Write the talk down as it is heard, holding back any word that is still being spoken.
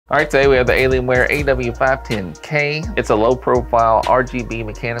All right, today we have the Alienware AW510K. It's a low profile RGB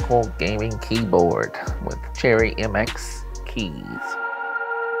mechanical gaming keyboard with Cherry MX Keys.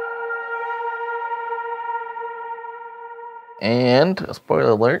 And a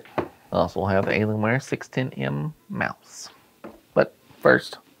spoiler alert, I also have the Alienware 610M mouse. But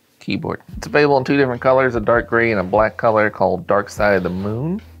first, keyboard. It's available in two different colors, a dark gray and a black color called Dark Side of the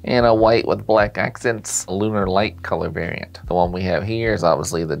Moon, and a white with black accents, a lunar light color variant. The one we have here is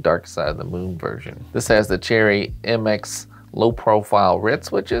obviously the Dark Side of the Moon version. This has the Cherry MX low profile red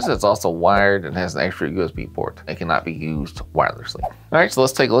switches. It's also wired and has an extra USB port. It cannot be used wirelessly. All right, so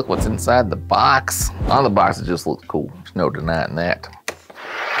let's take a look what's inside the box. On the box, it just looks cool. There's no denying that.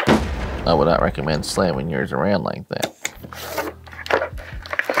 I would not recommend slamming yours around like that.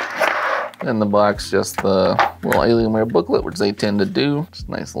 In the box, just the little Alienware booklet, which they tend to do. Just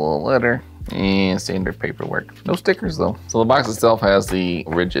a nice little letter and standard paperwork. No stickers though. So the box itself has the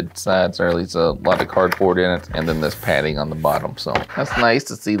rigid sides, or at least a lot of cardboard in it, and then this padding on the bottom. So that's nice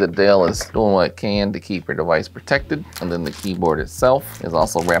to see that Dell is doing what it can to keep your device protected. And then the keyboard itself is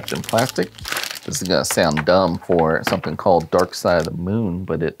also wrapped in plastic. This is gonna sound dumb for something called Dark Side of the Moon,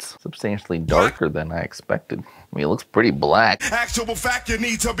 but it's substantially darker than I expected. I mean, it looks pretty black. Actual fact, you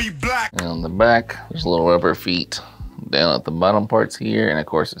need to be black. And on the back, there's little rubber feet down at the bottom parts here. And of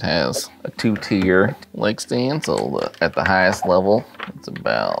course it has a 2-tier leg stand. So at the highest level, it's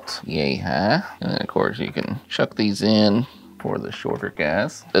about yay high. And then of course you can chuck these in for the shorter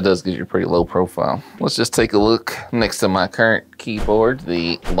guys. It does give you a pretty low profile. Let's just take a look next to my current keyboard,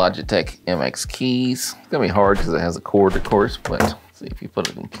 the Logitech MX Keys. It's gonna be hard because it has a cord, of course, but see if you put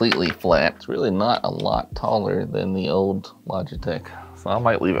it completely flat, it's really not a lot taller than the old Logitech. So I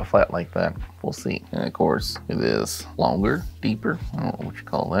might leave it flat like that. We'll see. And of course, it is longer, deeper, I don't know what you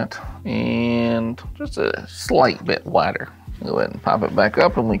call that, and just a slight bit wider. Go ahead and pop it back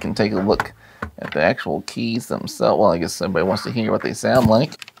up and we can take a look at the actual keys themselves. Well, I guess everybody wants to hear what they sound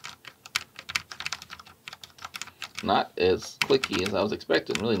like. Not as clicky as I was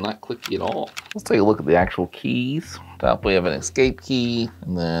expecting, really not clicky at all. Let's take a look at the actual keys. Top we have an escape key,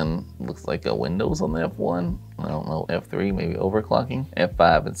 and then looks like a Windows on the F1. I don't know, F3, maybe overclocking.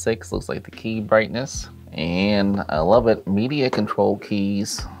 F5 and 6 looks like the key brightness. And I love it, media control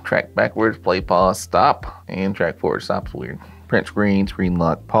keys. Track backwards, play, pause, stop, and track forward, stop's weird. Print screen, screen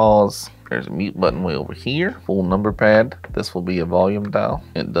lock, pause. There's a mute button way over here. Full number pad. This will be a volume dial.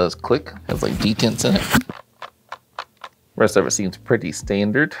 It does click, has like detents in it. Rest of it seems pretty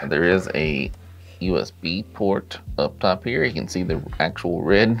standard. There is a USB port up top here. You can see the actual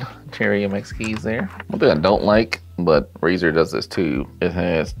red Cherry MX Keys there. One thing I don't like, but Razer does this too, it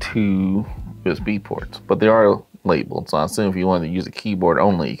has 2 USB ports, but they are labeled. So I assume if you want to use a keyboard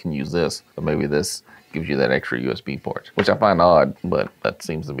only, you can use this, but maybe this gives you that extra USB port, which I find odd, but that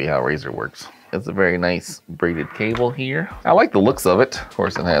seems to be how Razer works. It's a very nice braided cable here. I like the looks of it. Of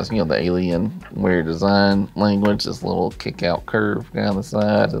course, it has, you know, the Alienware design language, this little kick out curve down the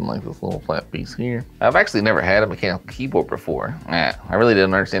side, and like this little flat piece here. I've actually never had a mechanical keyboard before. I really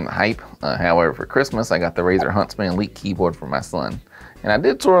didn't understand the hype. However, for Christmas, I got the Razer Huntsman Elite keyboard for my son. And I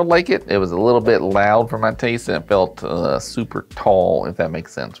did sort of like it. It was a little bit loud for my taste, and it felt super tall, if that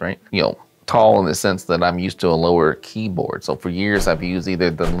makes sense, right? You know, tall in the sense that I'm used to a lower keyboard. So for years I've used either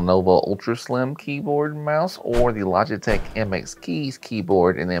the Lenovo Ultra Slim keyboard and mouse or the Logitech MX Keys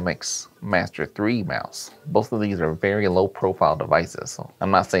keyboard and MX Master 3 mouse. Both of these are very low profile devices. So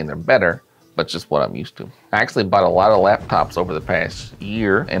I'm not saying they're better, but just what I'm used to. I actually bought a lot of laptops over the past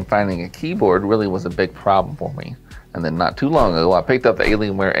year, and finding a keyboard really was a big problem for me. And then not too long ago, I picked up the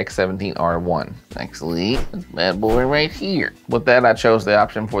Alienware X17 R1. Actually, this bad boy right here. With that, I chose the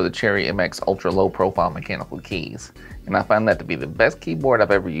option for the Cherry MX Ultra Low Profile Mechanical Keys. And I found that to be the best keyboard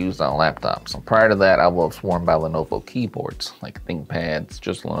I've ever used on a laptop. So prior to that, I was sworn by Lenovo keyboards, like ThinkPads,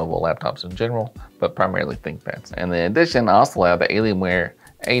 just Lenovo laptops in general, but primarily ThinkPads. And in addition, I also have the Alienware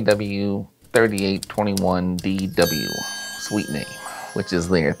AW510K, sweet name, which is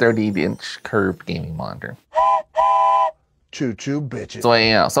their 30-inch curved gaming monitor. Choo-choo bitches. So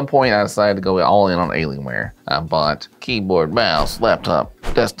yeah, at some point I decided to go all in on Alienware. I bought keyboard, mouse, laptop,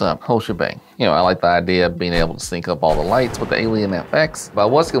 desktop, whole shebang. You know, I like the idea of being able to sync up all the lights with the Alien FX, but I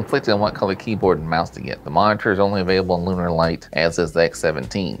was conflicted on what color keyboard and mouse to get. The monitor is only available in Lunar Light, as is the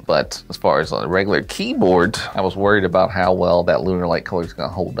X17. But as far as a regular keyboard, I was worried about how well that Lunar Light color is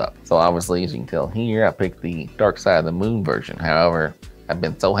gonna hold up. So obviously, as you can tell here, I picked the Dark Side of the Moon version. However, I've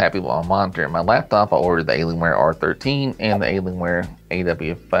been so happy with my monitor and my laptop. I ordered the Alienware R13 and the Alienware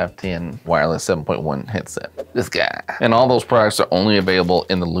AW510 wireless 7.1 headset. This guy. And all those products are only available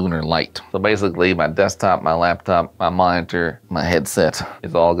in the Lunar Light. So basically my desktop, my laptop, my monitor, my headset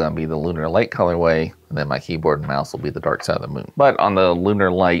is all gonna be the Lunar Light colorway. And then my keyboard and mouse will be the dark side of the moon. But on the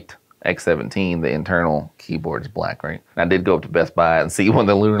Lunar Light X17, the internal keyboard is black, right? And I did go up to Best Buy and see one of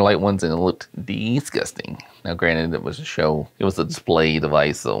the Lunar Light ones and it looked disgusting. Now granted, it was a show, it was a display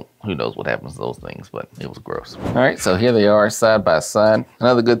device, so who knows what happens to those things, but it was gross. All right, so here they are side by side.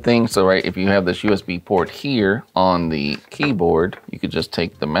 Another good thing, so right, if you have this USB port here on the keyboard, you could just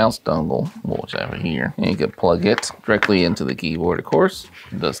take the mouse dongle, which I have it here, and you could plug it directly into the keyboard, of course.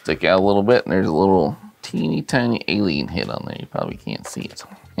 It does stick out a little bit, and there's a little teeny tiny alien head on there. You probably can't see it.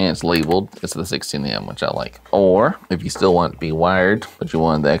 And it's labeled, it's the 16M, which I like. Or if you still want it to be wired, but you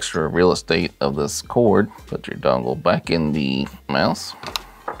want the extra real estate of this cord, put your dongle back in the mouse.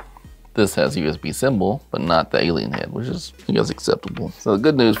 This has a USB symbol, but not the alien head, which is, I guess, acceptable. So the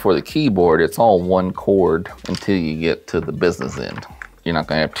good news for the keyboard, it's all one cord until you get to the business end. You're not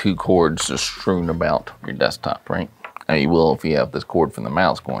gonna have two cords just strewn about your desktop, right? Now you will if you have this cord from the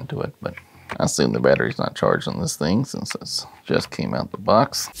mouse going to it, but I assume the battery's not charged on this thing since it just came out the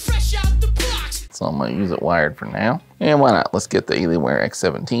box. Fresh out the box! So I'm gonna use it wired for now. And why not? Let's get the Alienware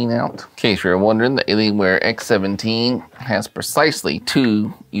X17 out. In case you're wondering, the Alienware X17 has precisely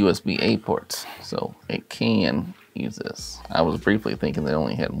 2 USB-A ports. So it can use this. I was briefly thinking they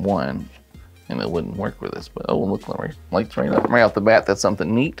only had one and it wouldn't work with this, but oh, look, lights right up. Right off the bat, that's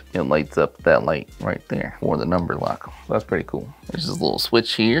something neat. It lights up that light right there for the number lock. So that's pretty cool. There's this little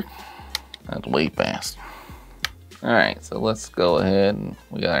switch here. That's way fast. All right, so let's go ahead and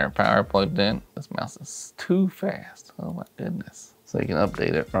we got our power plugged in. This mouse is too fast. Oh my goodness. So you can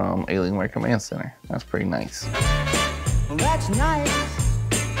update it from Alienware Command Center. That's pretty nice. Well, that's nice.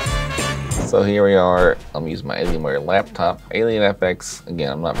 So here we are. I'm using my Alienware laptop. Alien FX,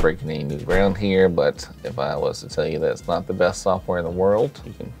 again, I'm not breaking any new ground here, but if I was to tell you that it's not the best software in the world,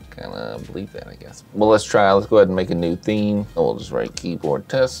 you can kind of believe that, I guess. Well, let's go ahead and make a new theme. And we'll just write keyboard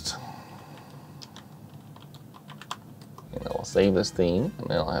test. And I'll save this theme, and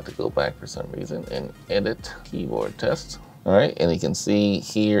then I'll have to go back for some reason and edit keyboard test. All right, and you can see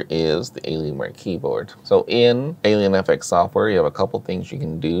here is the Alienware keyboard. So in Alien FX software, you have a couple things you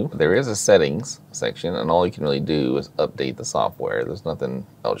can do. There is a settings section, and all you can really do is update the software. There's nothing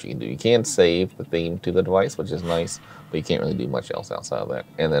else you can do. You can save the theme to the device, which is nice, but you can't really do much else outside of that.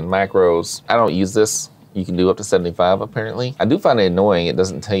 And then macros, I don't use this. You can do up to 75 apparently. I do find it annoying it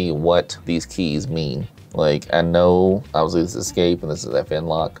doesn't tell you what these keys mean. Like, I know obviously this is escape and this is FN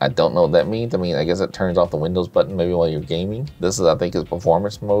lock. I don't know what that means. I mean, I guess it turns off the Windows button maybe while you're gaming. This is, I think, is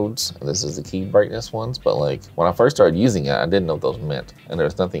performance modes. And this is the key brightness ones. But like, when I first started using it, I didn't know what those meant. And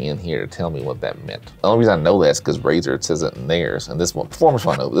there's nothing in here to tell me what that meant. The only reason I know that is because Razer says it in theirs. And this one, performance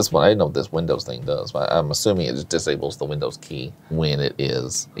one, I know. This one, I didn't know what this Windows thing does. But I'm assuming it just disables the Windows key when it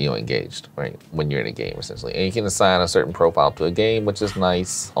is, you know, engaged, right? When you're in a game, essentially. And you can assign a certain profile to a game, which is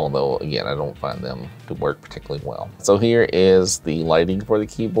nice. Although, again, I don't find them to work particularly well. So here is the lighting for the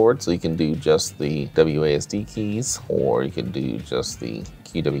keyboard. So you can do just the WASD keys, or you can do just the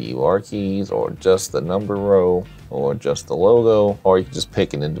QWER keys, or just the number row, or just the logo, or you can just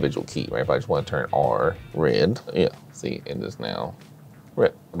pick an individual key, right? If I just want to turn R red, yeah, see, it is now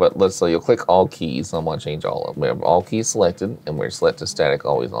red. But let's say you'll click all keys. So I'm going to change all of them. We have all keys selected, and we're selected static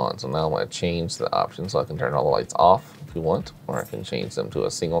always on. So now I'm going to change the option so I can turn all the lights off if you want, or I can change them to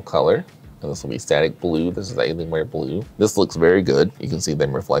a single color. And this will be static blue. This is Alienware blue. This looks very good. You can see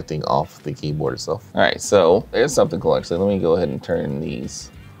them reflecting off the keyboard itself. All right, so there's something cool actually. Let me go ahead and turn these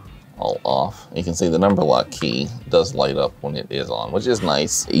all off. You can see the number lock key does light up when it is on, which is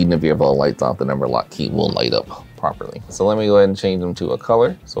nice. Even if you have all the lights off, the number lock key will light up properly. So let me go ahead and change them to a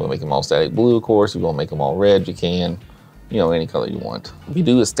color. So we'll make them all static blue, of course. If you want to make them all red, you can. You know, any color you want. If you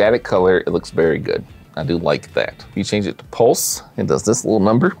do a static color, it looks very good. I do like that. If you change it to pulse, it does this little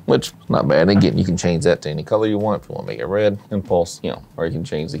number, which is not bad. Again, you can change that to any color you want. If you want to make it red and pulse, you know, or you can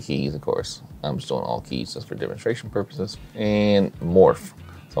change the keys, of course. I'm just doing all keys just for demonstration purposes. And morph.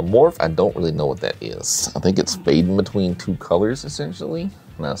 So morph, I don't really know what that is. I think it's fading between two colors essentially.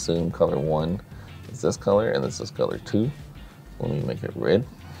 And I assume color 1 is this color and this is color 2. Let me make it red.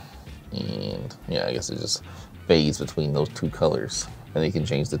 And yeah, I guess it just fades between those two colors. And you can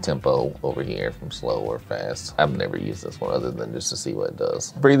change the tempo over here from slow or fast. I've never used this one other than just to see what it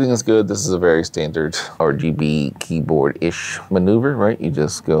does. Breathing is good. This is a very standard RGB keyboard-ish maneuver, right? You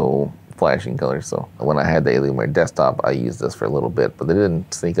just go flashing colors. So when I had the Alienware desktop, I used this for a little bit, but it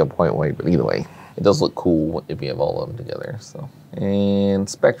didn't sync up quite right. But either way, it does look cool if you have all of them together. So, and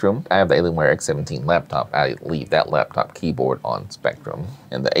Spectrum, I have the Alienware X17 laptop. I leave that laptop keyboard on Spectrum,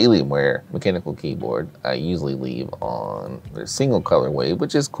 and the Alienware mechanical keyboard I usually leave on the single color wave,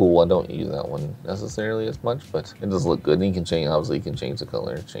 which is cool. I don't use that one necessarily as much, but it does look good. And you can change, obviously you can change the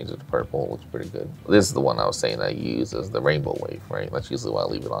color, change it to purple. It looks pretty good. This is the one I was saying I use as the rainbow wave, right? That's usually why I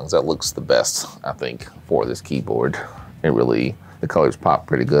leave it on, because that looks the best, I think, for this keyboard. It really, the colors pop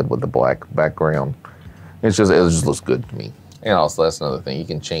pretty good with the black background. It just looks good to me. And also, that's another thing. You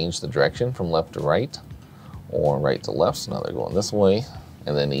can change the direction from left to right or right to left. So now they're going this way,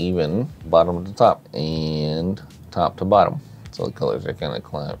 and then even bottom to top and top to bottom. So the colors are kind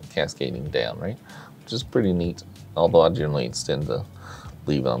of cascading down, right? Which is pretty neat. Although I generally tend to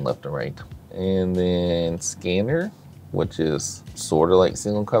leave it on left to right. And then scanner, which is sort of like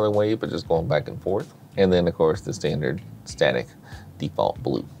single color wave, but just going back and forth. And then of course the standard static default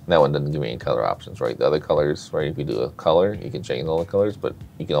blue. That one doesn't give me any color options, right? The other colors, right? If you do a color, you can change all the colors, but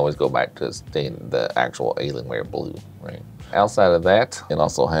you can always go back to the actual Alienware blue, right? Outside of that, it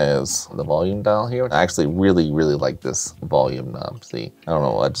also has the volume dial here. I actually really like this volume knob. See, I don't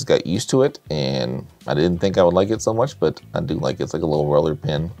know, I just got used to it, and I didn't think I would like it so much, but I do like it. It's like a little roller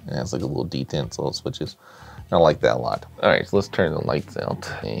pin, and it's like a little detent, so it switches. I like that a lot. All right, so let's turn the lights out,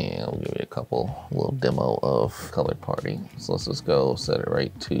 and I'll give you a little demo of Color Party. So let's just go set it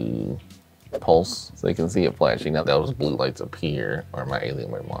right to pulse, so you can see it flashing. Now those blue lights up here are my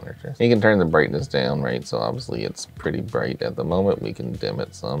Alienware monitors. You can turn the brightness down, right? So obviously it's pretty bright at the moment. We can dim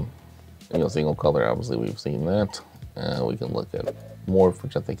it some. You know, single color, obviously we've seen that. We can look at morph,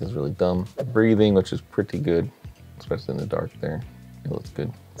 which I think is really dumb. Breathing, which is pretty good, especially in the dark there. It looks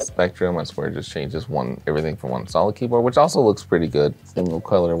good. Spectrum, I swear it just changes everything from one solid keyboard, which also looks pretty good. Single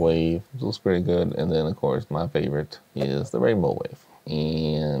color wave, which looks pretty good. And then of course my favorite is the rainbow wave.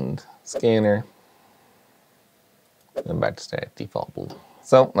 And scanner, and back to static default blue.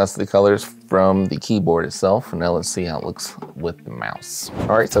 So that's the colors from the keyboard itself. Now let's see how it looks with the mouse.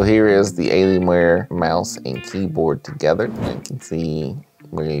 All right, so here is the Alienware mouse and keyboard together. You can see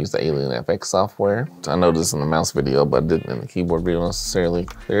we're gonna use the AlienFX software. I know this in the mouse video, but I didn't in the keyboard video necessarily.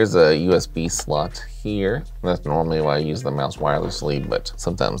 There's a USB slot here. That's normally why I use the mouse wirelessly, but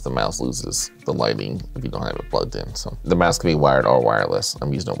sometimes the mouse loses the lighting if you don't have it plugged in. So the mouse can be wired or wireless.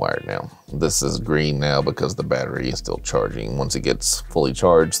 I'm using it wired now. This is green now because the battery is still charging. Once it gets fully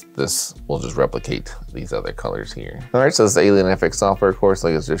charged, this will just replicate these other colors here. All right, so it's the AlienFX software, of course,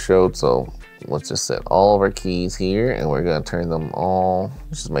 like I just showed. So let's just set all of our keys here, and we're gonna turn them all,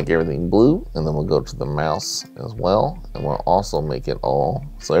 just make everything blue, and then we'll go to the mouse as well, and we'll also make it all,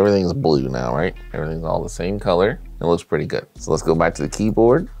 so everything's blue now, right? Everything's all the same color. It looks pretty good. So let's go back to the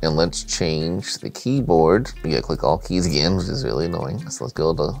keyboard, and let's change the keyboard. You gotta click all keys again, which is really annoying. So let's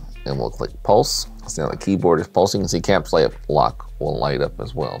go to, and we'll click pulse. So now the keyboard is pulsing. You can see caps lock will light up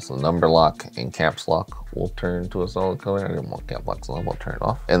as well. So number lock and caps lock will turn to a solid color. I didn't want cap lock, so we'll turn it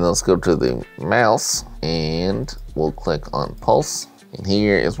off. And then let's go to the mouse, and we'll click on pulse. And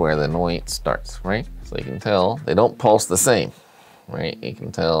here is where the annoyance starts, right? So you can tell they don't pulse the same, right? You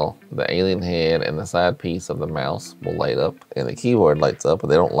can tell the alien head and the side piece of the mouse will light up, and the keyboard lights up, but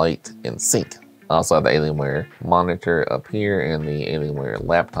they don't light in sync. I also have the Alienware monitor up here and the Alienware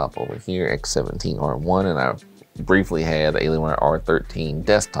laptop over here, X17 R1, and I briefly had the Alienware R13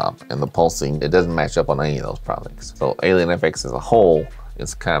 desktop, and the pulsing, it doesn't match up on any of those products. So AlienFX as a whole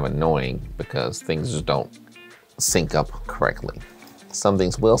is kind of annoying because things just don't sync up correctly. Some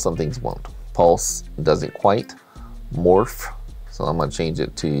things will, some things won't. Pulse doesn't quite. Morph, so I'm gonna change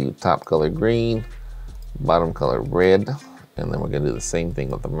it to top color green, bottom color red, and then we're gonna do the same thing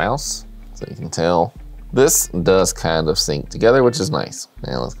with the mouse. So you can tell this does kind of sync together, which is nice.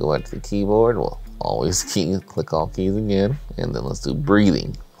 Now let's go back to the keyboard. We'll always click all keys again, and then let's do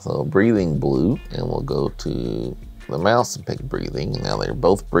breathing. So breathing blue, and we'll go to the mouse and pick breathing. Now they're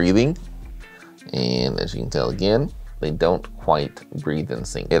both breathing, and as you can tell again, they don't quite breathe in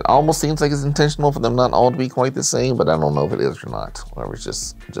sync. It almost seems like it's intentional for them not all to be quite the same, but I don't know if it is or not, or it's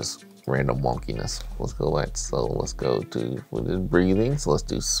just random wonkiness. Let's go back. So let's go to, we did breathing, so let's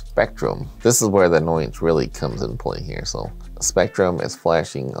do spectrum. This is where the annoyance really comes in play here. So spectrum is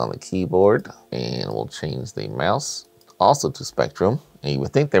flashing on the keyboard, and we'll change the mouse also to spectrum. And you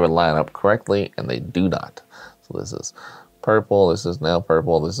would think they would line up correctly, and they do not. So this is purple, this is now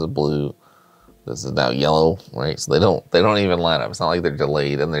purple, this is blue, this is now yellow, right? So they don't even line up. It's not like they're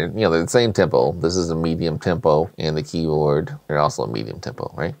delayed, and they're the same tempo. This is a medium tempo, and the keyboard, they're also a medium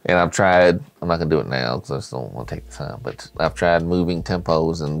tempo, right? And I've tried, I'm not gonna do it now because I just don't want to take the time, but I've tried moving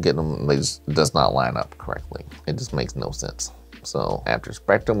tempos and getting them, it does not line up correctly. It just makes no sense. So after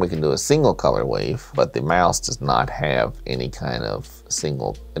spectrum, we can do a single color wave, but the mouse does not have any kind of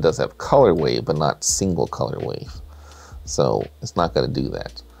single, it does have color wave, but not single color wave. So it's not gonna do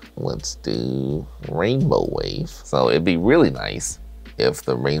that. Let's do rainbow wave. So it'd be really nice if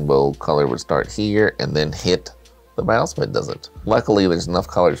the rainbow color would start here and then hit the mouse, but it doesn't. Luckily, there's enough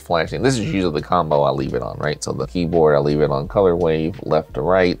colors flashing. This is usually the combo I leave it on, right? So the keyboard, I leave it on color wave, left to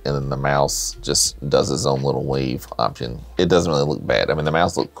right, and then the mouse just does its own little wave option. It doesn't really look bad. I mean, the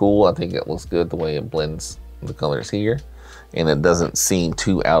mouse looks cool. I think it looks good the way it blends the colors here. And it doesn't seem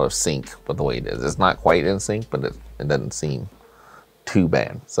too out of sync with the way it is. It's not quite in sync, but it doesn't seem too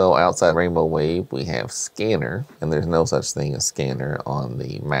bad. So outside rainbow wave, we have scanner, and there's no such thing as scanner on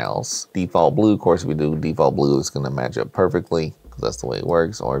the mouse. Default blue, of course, if we do default blue, it's going to match up perfectly because that's the way it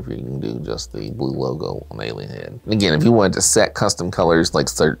works. Or if you can do just the blue logo on the alien head. And again, if you wanted to set custom colors, like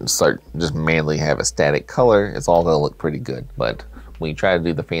start just manually have a static color, it's all going to look pretty good. But when you try to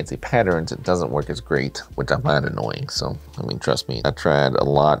do the fancy patterns, it doesn't work as great, which I find annoying. So, I mean, trust me, I tried a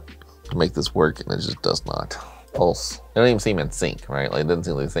lot to make this work and it just does not. Pulse. It don't even seem in sync, right? Like it doesn't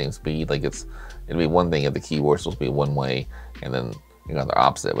seem like the same speed. Like it'd be one thing if the keyboard's supposed to be one way and then you got the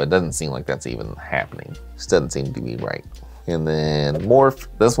opposite, but it doesn't seem like that's even happening. It just doesn't seem to be right. And then morph,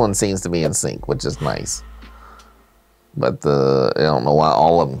 this one seems to be in sync, which is nice. But I don't know why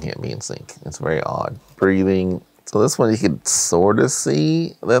all of them can't be in sync. It's very odd. Breathing. So this one you could sort of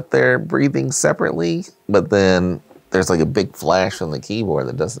see that they're breathing separately, but then there's like a big flash on the keyboard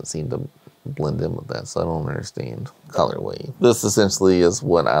that doesn't seem to blend in with that, so I don't understand. Color wave. This essentially is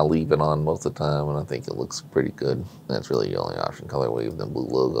what I leave it on most of the time, and I think it looks pretty good. That's really the only option. Color wave, then blue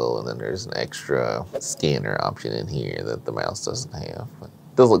logo, and then there's an extra scanner option in here that the mouse doesn't have. But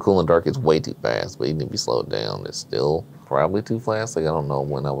it does look cool in the dark. It's way too fast, but even if you slow it down, it's still probably too fast. Like I don't know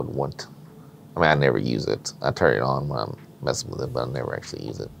when I would want. I mean, I never use it. I turn it on when I'm messing with it, but I never actually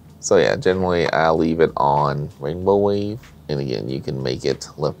use it. So yeah, generally I leave it on rainbow wave. And again, you can make it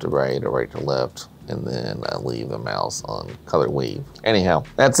left to right or right to left. And then I leave the mouse on color wave. Anyhow,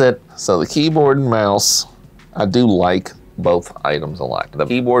 that's it. So the keyboard and mouse, I do like both items a lot. The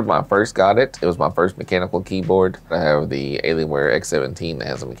keyboard, when I first got it, it was my first mechanical keyboard. I have the Alienware X17 that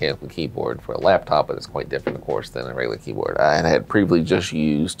has a mechanical keyboard for a laptop, but it's quite different, of course, than a regular keyboard. I had previously just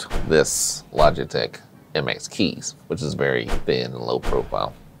used this Logitech MX Keys, which is very thin and low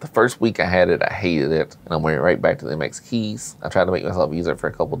profile. The first week I had it, I hated it, and I went right back to the MX Keys. I tried to make myself use it for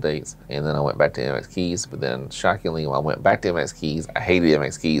a couple days, and then I went back to MX Keys, but then shockingly, when I went back to MX Keys, I hated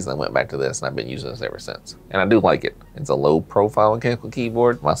MX Keys, and I went back to this, and I've been using this ever since. And I do like it. It's a low profile mechanical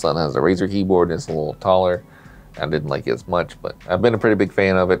keyboard. My son has a Razer keyboard, and it's a little taller. I didn't like it as much, but I've been a pretty big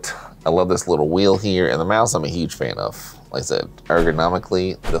fan of it. I love this little wheel here, and the mouse I'm a huge fan of. Like I said,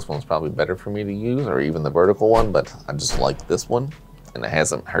 ergonomically, this one's probably better for me to use, or even the vertical one, but I just like this one. And it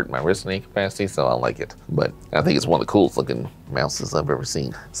hasn't hurt my wrist in any capacity, so I like it. But I think it's one of the coolest looking mouses I've ever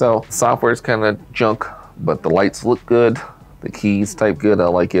seen. So software's kind of junk, but the lights look good. The keys type good, I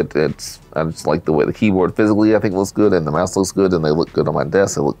like it. I just like the way the keyboard physically I think looks good, and the mouse looks good, and they look good on my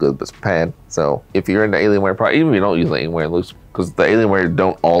desk. They look good with this pad. So if you're into Alienware, even if you don't use the Alienware, because the Alienware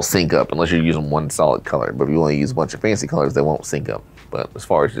don't all sync up unless you're using one solid color. But if you want to use a bunch of fancy colors, they won't sync up. But as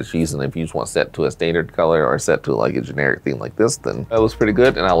far as just using, if you just want set to a standard color or set to like a generic theme like this, then that looks pretty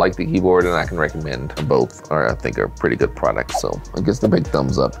good. And I like the keyboard, and I can recommend both, or I think are pretty good products. So I guess the big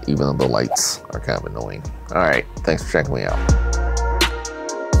thumbs up, even though the lights are kind of annoying. All right, thanks for checking me out.